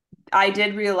I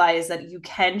did realize that you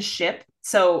can ship.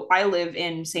 So I live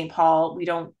in St. Paul. We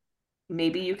don't,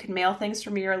 maybe you can mail things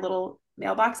from your little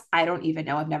mailbox. I don't even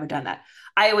know. I've never done that.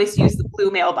 I always use the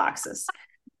blue mailboxes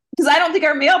because I don't think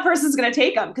our mail person is going to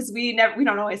take them because we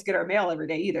don't always get our mail every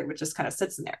day either, which just kind of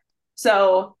sits in there.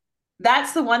 So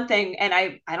that's the one thing. And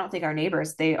I don't think our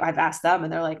neighbors, I've asked them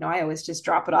and they're like, no, I always just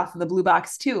drop it off in the blue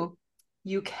box too.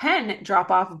 You can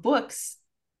drop off books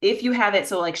if you have it.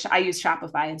 So like I use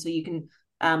Shopify and so you can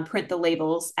print the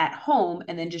labels at home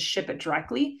and then just ship it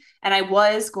directly. And I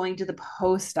was going to the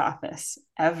post office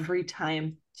every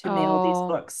time to mail these Oh,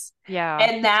 books. yeah.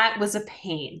 And that was a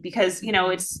pain because, Hmm.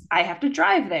 it's, I have to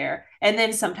drive there. And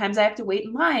then sometimes I have to wait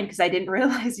in line because I didn't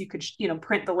realize you could,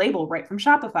 print the label right from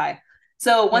Shopify.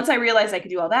 So Yep. once I realized I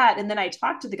could do all that, and then I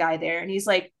talked to the guy there and he's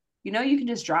like, you can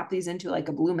just drop these into like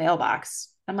a blue mailbox.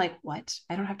 I'm like, what?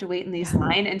 I don't have to wait in these Yeah.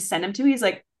 line and send them to. He's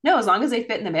like, no, as long as they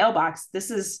fit in the mailbox,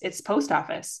 it's post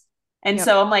office. And Yep.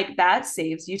 so I'm like, that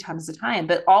saves you tons of time.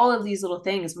 But all of these little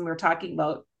things when we're talking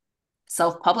about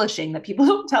self-publishing that people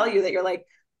don't tell you that you're like,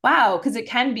 wow, because it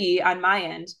can be on my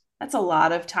end. That's a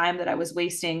lot of time that I was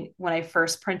wasting when I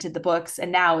first printed the books.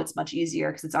 And now it's much easier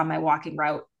because it's on my walking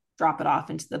route, drop it off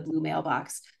into the blue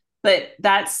mailbox. But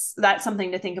that's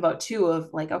something to think about too of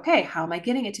like, okay, how am I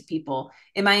getting it to people?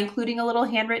 Am I including a little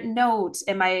handwritten note?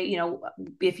 Am I,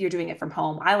 if you're doing it from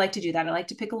home, I like to do that. I like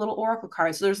to pick a little oracle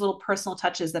card. So there's little personal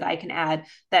touches that I can add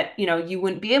that, you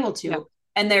wouldn't be able Yep. to.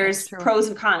 And That's there's true. pros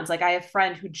and cons. Like I have a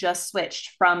friend who just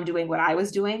switched from doing what I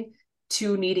was doing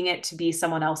to needing it to be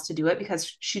someone else to do it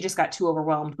because she just got too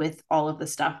overwhelmed with all of the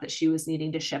stuff that she was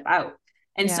needing to ship out.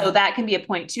 And so Yeah. that can be a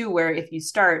point too where if you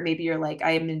start, maybe you're like,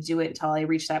 I am going to do it until I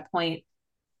reach that point,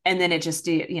 and then it just,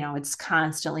 it's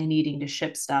constantly needing to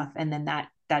ship stuff, and then that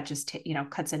just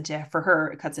cuts into, for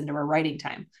her, it cuts into her writing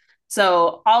time.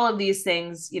 So all of these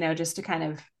things, just to kind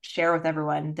of share with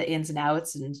everyone the ins and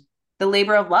outs and the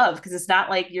labor of love, because it's not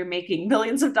like you're making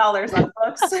millions of dollars on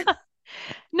books.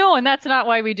 No, and that's not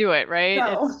why we do it, right?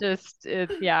 It's No, just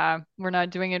yeah, we're not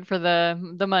doing it for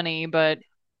the money, but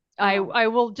no. I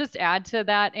will just add to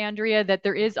that, Andrea, that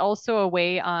there is also a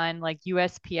way on like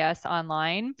USPS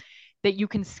online that you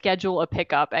can schedule a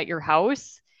pickup at your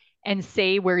house and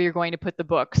say where you're going to put the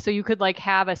books. So you could like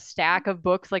have a stack of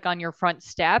books like on your front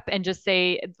step and just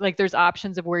say like there's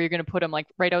options of where you're going to put them like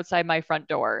right outside my front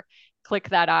door. Click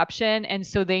that option. And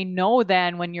so they know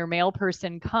then when your mail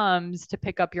person comes to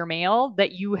pick up your mail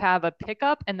that you have a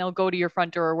pickup and they'll go to your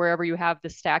front door or wherever you have the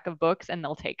stack of books and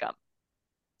they'll take them.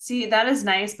 See, that is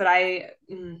nice, but I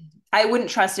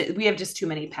wouldn't trust it. We have just too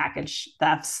many package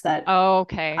thefts that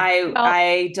Okay. I Well,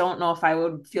 I don't know if I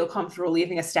would feel comfortable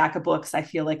leaving a stack of books. I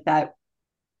feel like that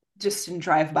just in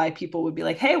drive by, people would be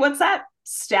like, "Hey, what's that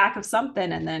stack of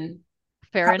something?" And then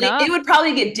Fair probably it enough. would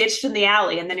probably get ditched in the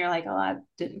alley, and then you're like, "Oh, that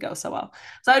didn't go so well."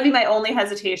 So that would be my only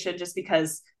hesitation, just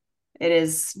because it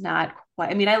is not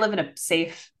quite. I mean, I live in a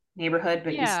safe neighborhood,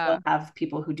 but you still Yeah. have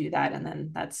people who do that, and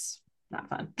then that's not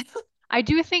fun. I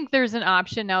do think there's an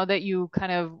option now that you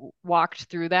kind of walked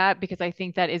through that because I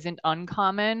think that isn't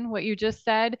uncommon what you just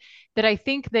said. That I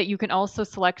think that you can also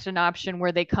select an option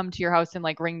where they come to your house and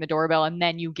like ring the doorbell and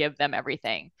then you give them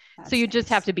everything. So That's you just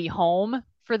have nice. to be home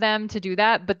for them to do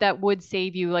that. But that would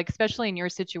save you, like, especially in your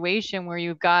situation where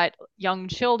you've got young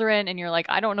children and you're like,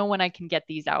 I don't know when I can get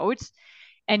these out.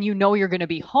 And you know you're going to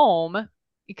be home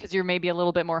because you're maybe a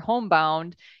little bit more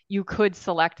homebound, you could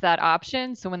select that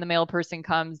option. So when the mail person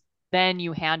comes, then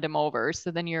you hand them over.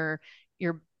 So then you're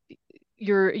you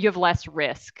have less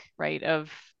risk, right, of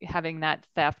having that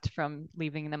theft from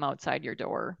leaving them outside your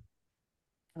door.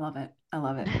 I love it. I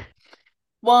love it.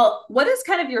 Well, what is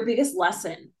kind of your biggest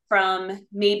lesson from,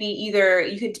 maybe either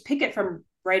you could pick it from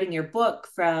writing your book,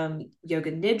 from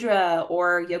yoga nidra,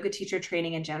 or yoga teacher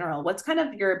training in general? What's kind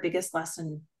of your biggest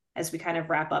lesson as we kind of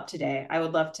wrap up today? I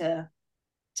would love to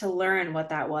learn what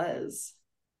that was.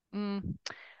 Mm,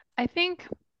 I think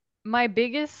my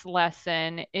biggest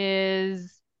lesson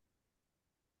is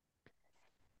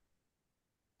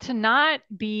to not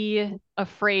be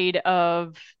afraid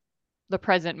of the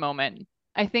present moment.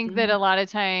 I think that a Mm-hmm. lot of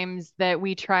times that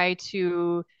we try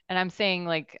to, and I'm saying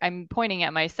like I'm pointing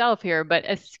at myself here, but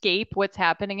escape what's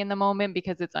happening in the moment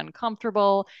because it's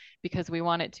uncomfortable, because we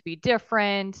want it to be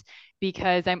different,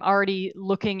 because I'm already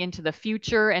looking into the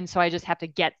future. And so I just have to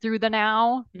get through the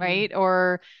now, Mm-hmm. right?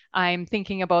 Or I'm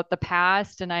thinking about the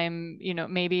past and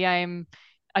maybe I'm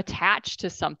attached to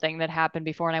something that happened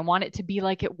before and I want it to be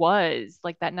like it was,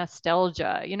 like that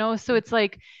nostalgia. So it's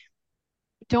like,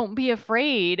 don't be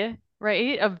afraid,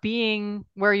 right, of being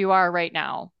where you are right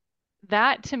now.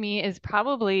 That to me is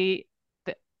probably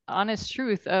the honest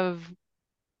truth of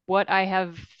what I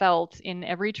have felt in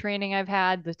every training I've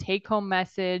had, the take home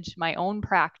message, my own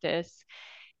practice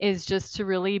is just to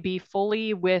really be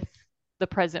fully with the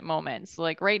present moment. So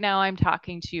like right now I'm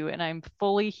talking to you and I'm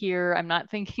fully here. I'm not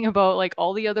thinking about like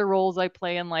all the other roles I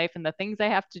play in life and the things I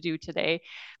have to do today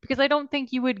because I don't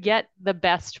think you would get the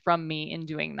best from me in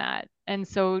doing that. And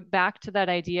so back to that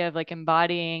idea of like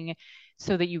embodying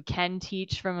so that you can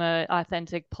teach from an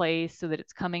authentic place so that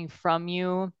it's coming from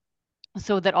you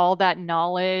so that all that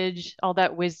knowledge, all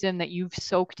that wisdom that you've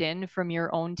soaked in from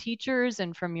your own teachers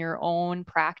and from your own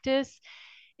practice,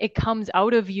 it comes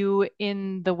out of you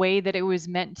in the way that it was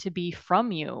meant to be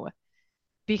from you.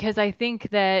 Because I think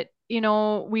that,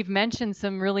 we've mentioned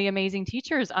some really amazing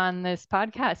teachers on this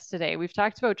podcast today. We've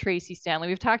talked about Tracy Stanley,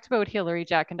 we've talked about Hillary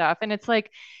Jackendoff, and it's like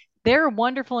they're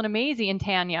wonderful and amazing, and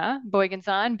Tanya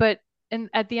Boyganson, but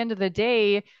at the end of the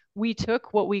day, we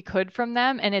took what we could from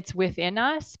them and it's within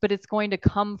us, but it's going to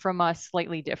come from us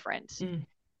slightly different. Mm-hmm.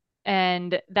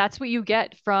 And that's what you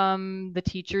get from the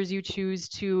teachers you choose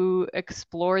to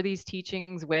explore these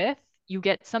teachings with. You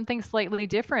get something slightly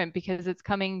different because it's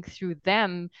coming through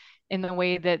them in the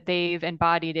way that they've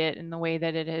embodied it, in the way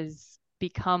that it has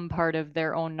become part of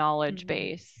their own knowledge Mm-hmm.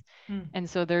 base. And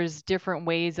so there's different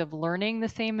ways of learning the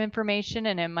same information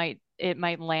and it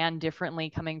might land differently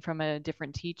coming from a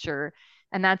different teacher.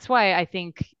 And that's why I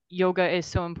think yoga is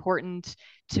so important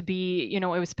to be, it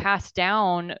was passed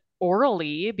down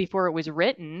orally before it was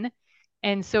written.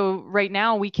 And so right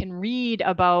now we can read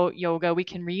about yoga, we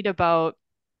can read about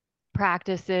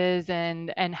practices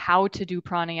and how to do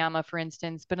pranayama, for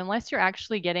instance, but unless you're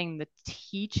actually getting the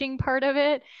teaching part of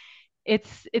it,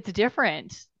 it's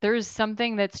different. There's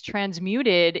something that's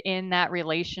transmuted in that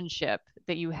relationship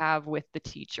that you have with the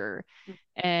teacher.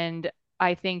 And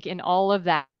I think in all of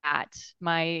that,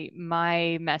 my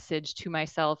message to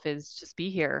myself is just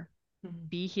Mm-hmm.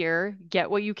 be here, get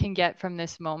what you can get from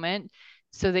this moment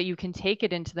so that you can take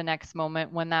it into the next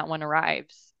moment when that one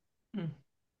arrives.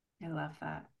 I love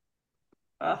that.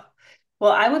 Oh.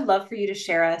 Well, I would love for you to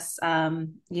share us,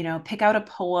 pick out a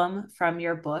poem from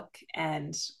your book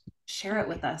and share it Okay,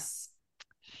 with us.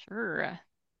 sure.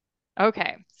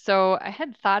 Okay, so I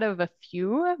had thought of a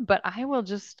few, but I will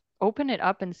just open it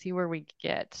up and see where we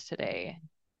get today.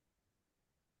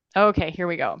 Okay, here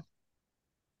we go.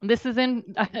 This is in,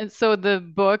 so the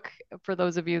book, for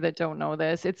those of you that don't know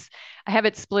this, I have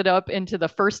it split up into the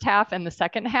first half and the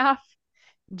second half,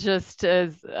 just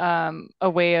as a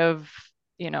way of,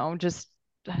 just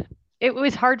it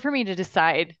was hard for me to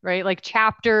decide, right? Like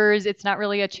chapters, it's not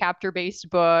really a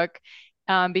chapter-based book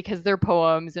because they're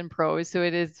poems and prose. So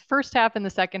it is first half and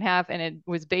the second half, and it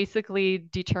was basically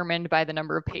determined by the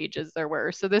number of pages there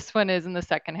were. So this one is in the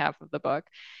second half of the book.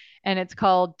 and it's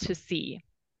called To See.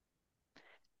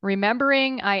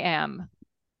 Remembering I am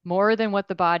more than what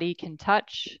the body can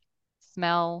touch,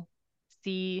 smell,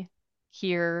 see,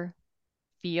 hear,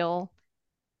 feel.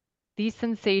 These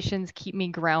sensations keep me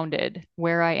grounded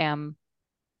where I am.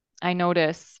 I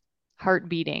notice heart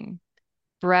beating,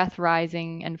 breath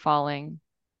rising and falling,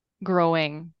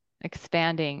 growing,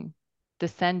 expanding,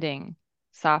 descending,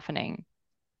 softening.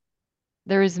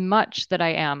 There is much that I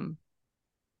am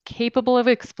capable of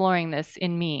exploring this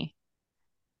in me,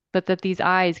 but that these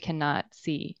eyes cannot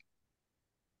see.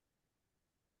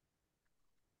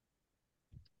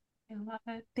 I love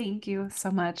it. Thank you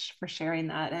so much for sharing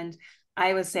that. And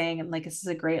I was saying, like, this is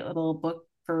a great little book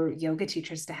for yoga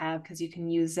teachers to have because you can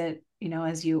use it,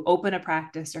 as you open a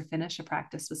practice or finish a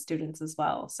practice with students as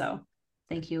well. So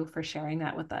thank you for sharing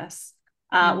that with us.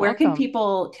 You're Where can welcome.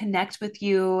 people connect with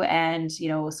you and,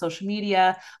 social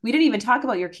media? We didn't even talk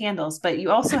about your candles, but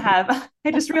you also have,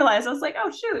 I just realized, I was like,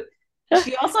 oh, shoot.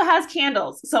 She also has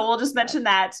candles. So we'll just Yes. mention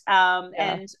that. Yeah.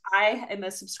 And I am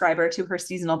a subscriber to her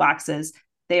seasonal boxes.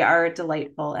 They are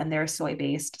delightful and they're soy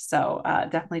based. So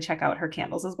definitely check out her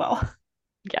candles as well.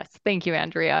 Yes. Thank you,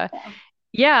 Andrea. Yeah.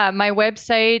 Yeah, my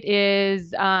website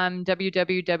is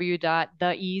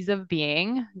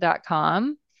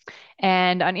www.theeaseofbeing.com.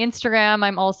 And on Instagram,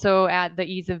 I'm also at The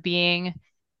Ease of Being,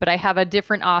 but I have a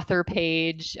different author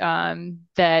page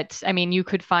that, I mean, you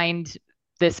could find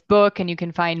this book and you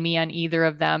can find me on either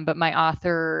of them, but my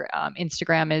author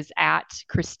Instagram is at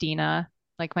Christina,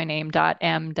 like my name,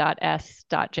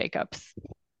 .m.s.jacobs.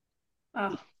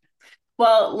 Oh.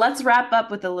 Well, let's wrap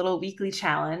up with a little weekly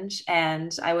challenge.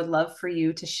 And I would love for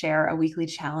you to share a weekly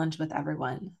challenge with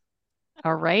everyone.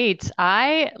 All right.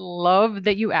 I love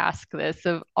that you ask this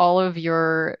of all of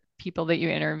your people that you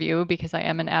interview because I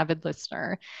am an avid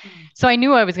listener. So I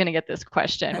knew I was going to get this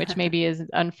question, which maybe is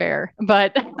unfair,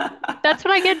 but that's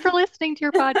what I get for listening to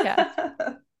your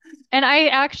podcast. And I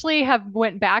actually have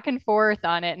went back and forth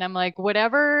on it and I'm like,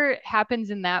 whatever happens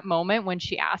in that moment when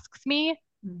she asks me,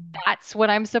 that's what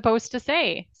I'm supposed to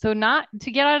say. So not to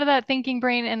get out of that thinking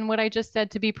brain and what I just said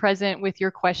to be present with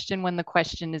your question when the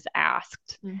question is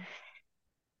asked.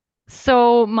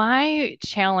 So my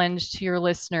challenge to your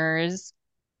listeners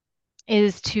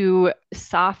is to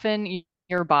soften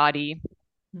your body,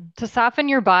 to soften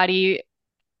your body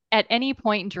at any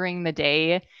point during the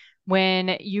day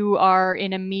when you are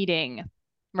in a meeting,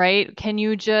 right? Can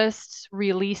you just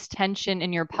release tension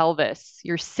in your pelvis?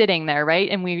 You're sitting there, right?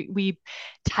 And we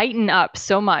tighten up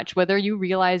so much, whether you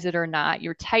realize it or not.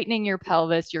 You're tightening your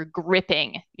pelvis, you're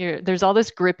gripping. There's all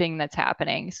this gripping that's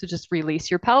happening. So just release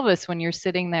your pelvis when you're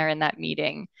sitting there in that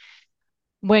meeting.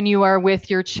 When you are with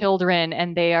your children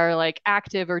and they are like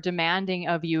active or demanding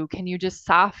of you, can you just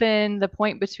soften the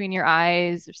point between your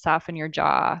eyes, or soften your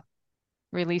jaw?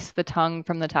 Release the tongue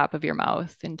from the top of your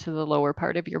mouth into the lower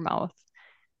part of your mouth.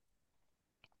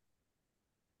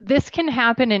 This can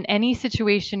happen in any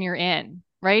situation you're in,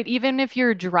 right? Even if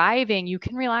you're driving, you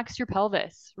can relax your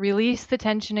pelvis, release the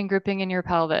tension and gripping in your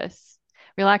pelvis,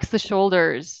 relax the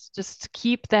shoulders, just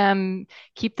keep them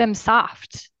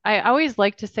soft. I always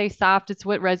like to say soft. It's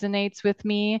what resonates with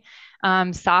me.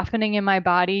 Softening in my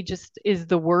body just is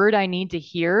the word I need to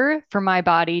hear for my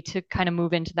body to kind of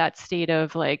move into that state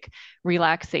of like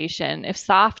relaxation. If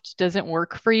soft doesn't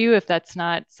work for you, if that's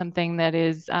not something that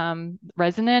is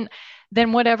resonant,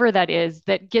 then whatever that is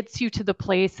that gets you to the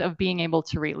place of being able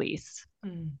to release,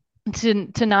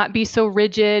 Mm. to not be so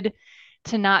rigid,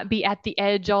 to not be at the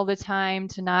edge all the time,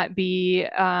 to not be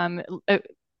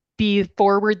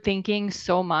forward thinking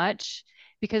so much,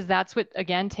 because that's what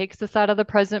again takes us out of the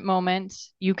present moment.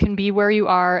 You can be where you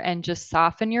are and just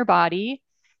soften your body.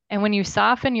 And when you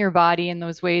soften your body in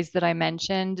those ways that I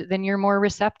mentioned, then you're more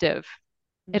receptive.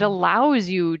 It Mm. allows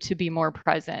you to be more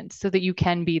present so that you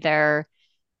can be there,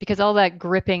 because all that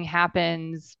gripping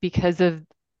happens because of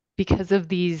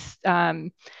these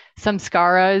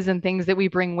samskaras and things that we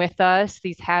bring with us,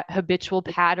 these habitual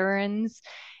patterns.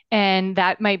 And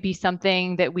that might be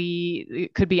something that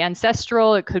it could be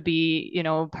ancestral, it could be,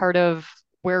 part of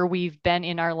where we've been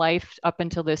in our life up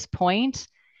until this point,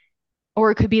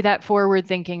 or it could be that forward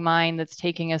thinking mind that's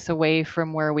taking us away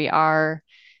from where we are.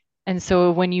 And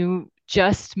so when you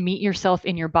just meet yourself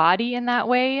in your body in that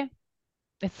way,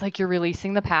 it's like you're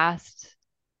releasing the past,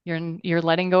 you're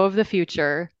letting go of the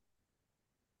future,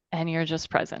 and you're just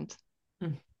present.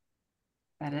 Mm.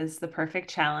 That is the perfect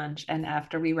challenge. And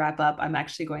after we wrap up, I'm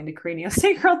actually going to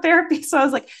craniosacral therapy. So I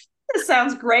was like, this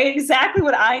sounds great. Exactly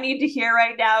what I need to hear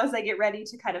right now as I get ready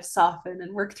to kind of soften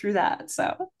and work through that.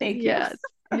 So thank you. Yes,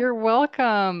 you're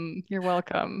welcome. You're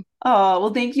welcome. Oh,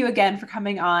 well, thank you again for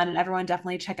coming on. And everyone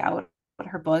definitely check out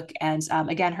about her book and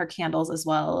again, her candles as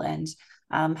well. And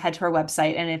head to her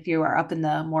website. And if you are up in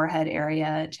the Moorhead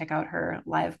area, check out her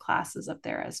live classes up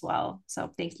there as well.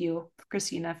 So thank you,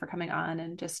 Christina, for coming on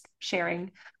and just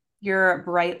sharing your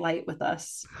bright light with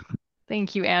us.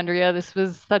 Thank you, Andrea. This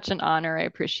was such an honor. I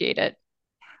appreciate it.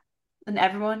 And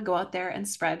everyone go out there and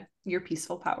spread your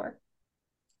peaceful power.